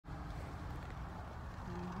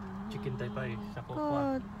Chicken Thai Pie sa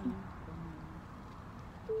Kokwa. God.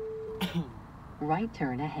 Right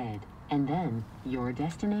turn ahead, and then your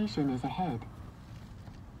destination is ahead.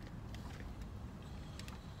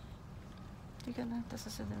 Teka na, tas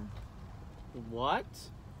sasadan. What?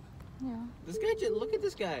 Yeah. This guy just look at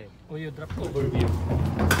this guy. Oh, you drop overview.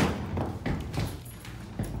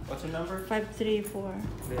 What's your number? 534.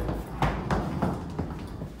 There.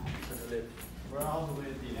 Sa left. We're all the way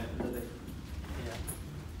at the end of the Yeah.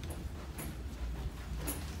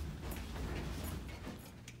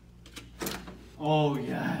 Oh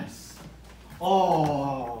yes.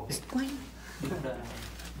 Oh. Why? Ganda.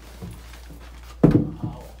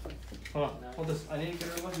 Hold this. I need to get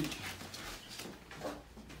her luggage.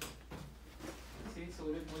 See,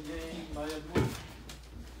 sulit mo dyan yung bayad mo.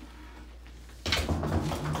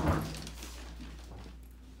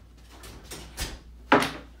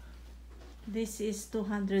 This is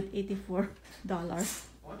 $284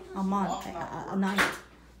 a month, a night.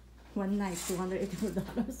 One night,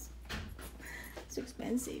 $284. It's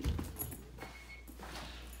expensive.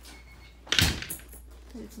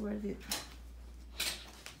 But it's worth it.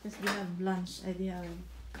 Because they have lunch, they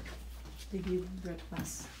give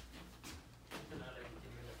breakfast.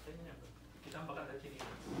 Kita ang baka dati nila.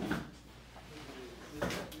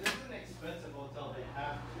 This is an expensive hotel. They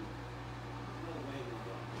have to. No way they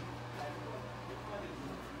don't.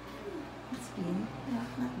 It's clean.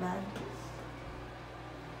 Not bad.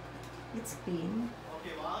 It's clean.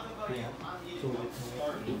 Okay, well, I don't know about you. I'm eating. So, I'm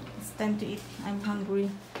starving. It's time to eat. I'm hungry.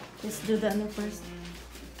 Let's do the ano first.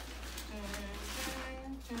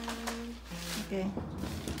 Okay.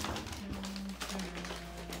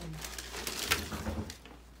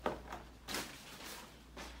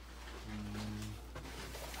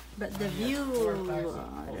 But the view, I don't know,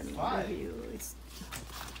 the view is.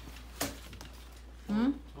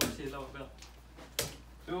 Hmm? More silaw ba?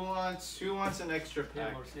 Who wants an extra Yeah,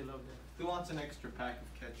 pack? more silaw din. Who wants an extra pack of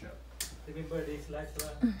ketchup? Remember this life ba?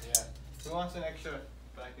 Yeah. Who wants an extra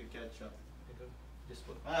pack of ketchup? Just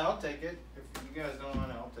put. I'll take it. If you guys don't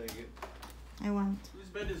want it, I'll take it. I want. Whose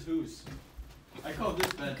bed is whose? I call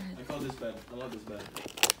this bed. I call this bed. I love this bed.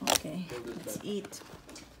 Okay, let's eat.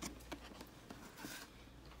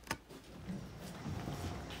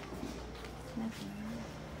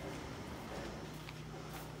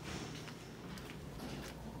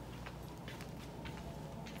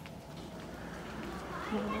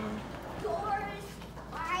 Doors,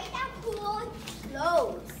 why the pool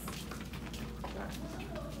closed?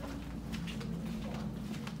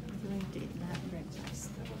 I'm going to eat that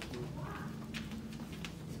breakfast.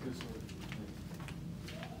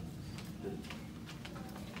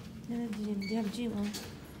 Yeah, they have gym, oh.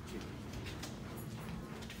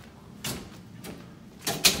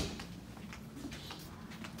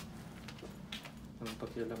 Ang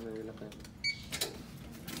pakialam na nila kayo.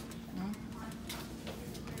 Huh?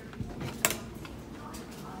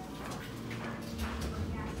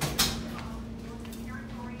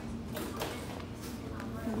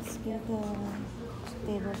 Let's get a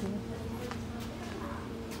table here.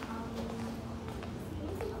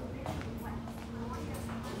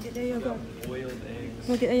 Get a yogurt. Boiled eggs.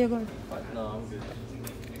 Go get a yogurt. No, I'm good.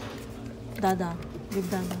 Dada. Give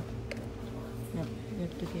Dada. Yep, you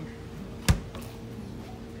have to give.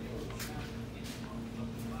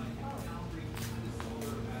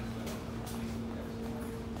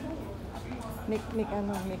 Make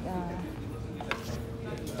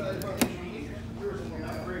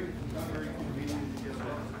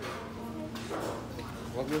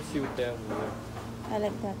Wag yung siyute ang mga. I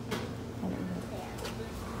like that. I like that.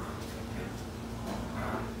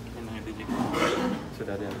 Yan ang ibigay ko.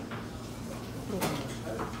 Sudah yan.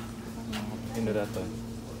 Ino dato.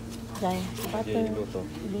 Jai, butter. Jai, luto.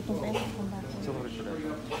 Luto pa yung butter. So, kung sudah.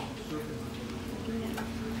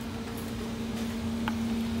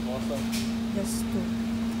 Awesome. Just two.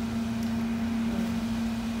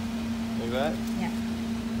 Like that? Yeah.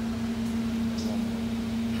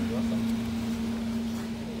 Awesome.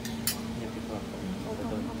 Yan ito ako.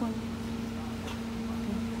 Okay. Ito.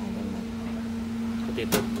 Okay. I don't know.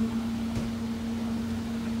 Potato.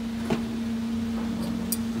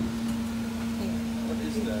 Okay. What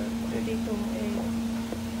is that? Potato egg.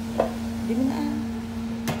 Di mo na ah.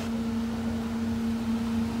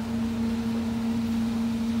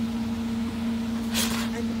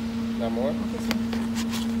 Not more? Okay, so.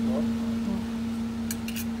 More?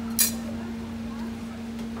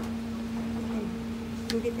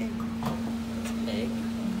 Go get egg. Egg?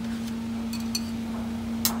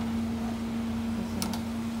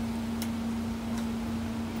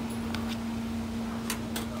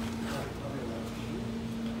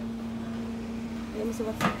 Ayan mo sa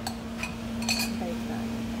WhatsApp.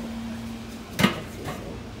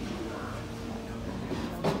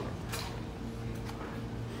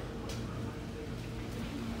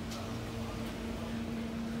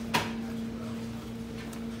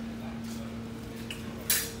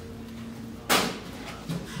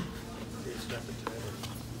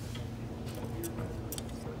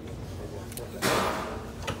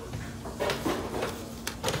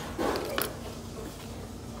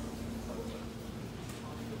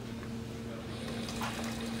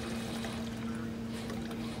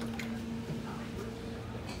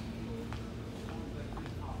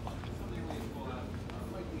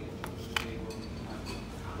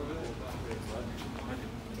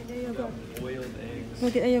 Make a yogurt. Boiled eggs.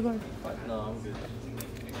 Make it a yogurt. No, I'm good.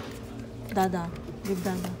 Dada. Give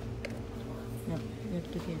Dada. Yep, you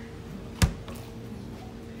have to give.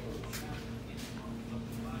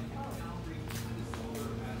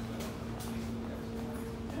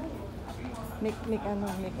 Make may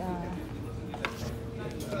ginagawa.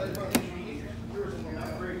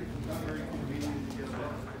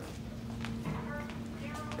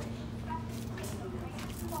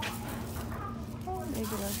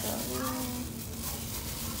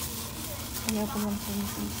 Ayaw ko ng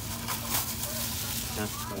punti.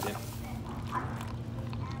 Pwede.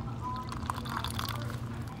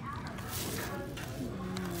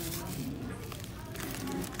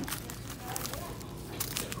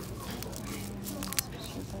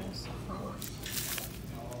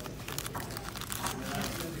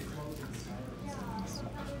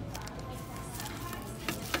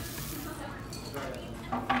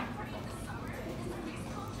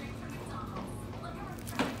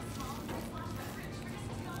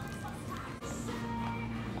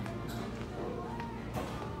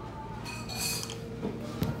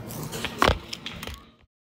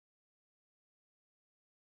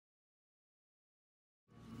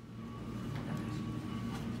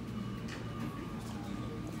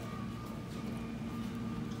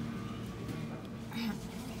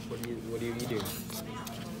 What are you eating?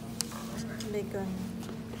 Bacon.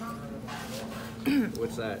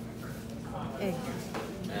 What's that? Egg.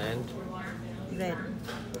 And Bread.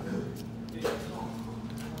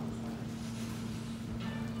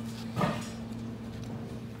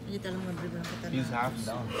 Hindi talang mag-bread lang kita. He's half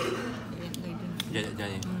done. Wait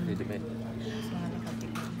a minute.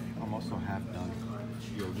 I'm also half done.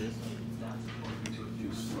 Yogurt.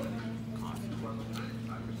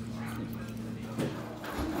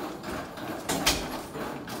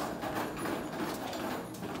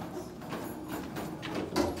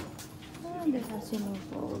 There's a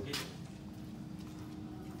sinulfo.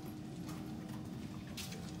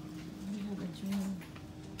 I have a dream.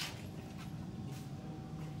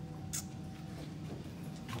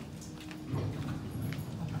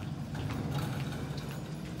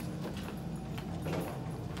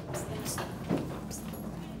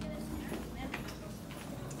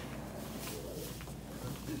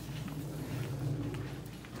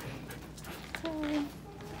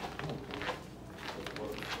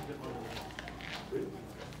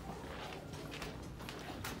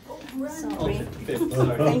 Sorry.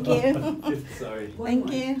 Sorry. Thank you. Sorry.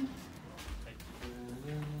 Thank you.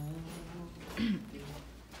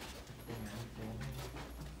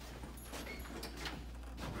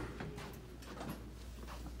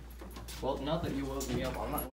 Well, now that you woke me up, I'm not